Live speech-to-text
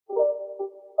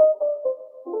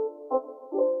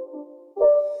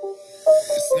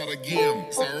the game.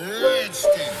 It's a rich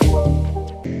thing.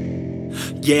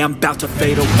 Yeah, I'm about to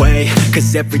fade away,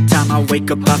 cause every time I wake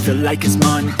up I feel like it's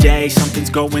Monday. Something's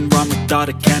going wrong with all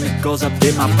the chemicals up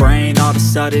in my brain. All of a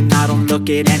sudden I don't look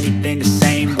at anything the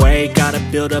same way. Gotta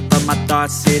build up of my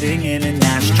thoughts sitting in an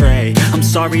ashtray. I'm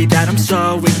sorry that I'm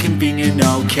so inconvenient,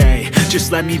 okay.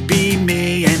 Just let me be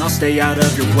me and I'll stay out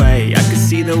of your way. I can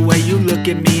see the way you look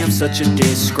at me, I'm such a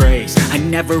disgrace. I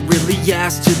never really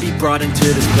asked to be brought into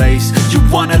this place. You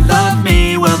wanna love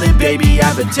me? Well then baby I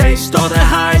have a taste. All the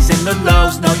highs and the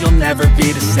lows, no you'll never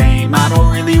be the same. I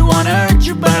don't really wanna hurt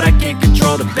you but I can't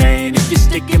control the pain. If you're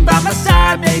sticking by my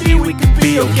side maybe we could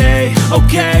be okay.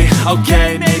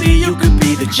 Okay, maybe you could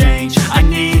be the change I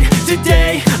need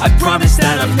today. I promise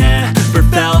that I've never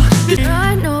felt this.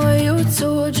 I know you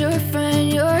told your friend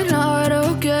you're not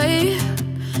okay,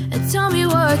 and tell me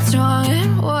what's wrong.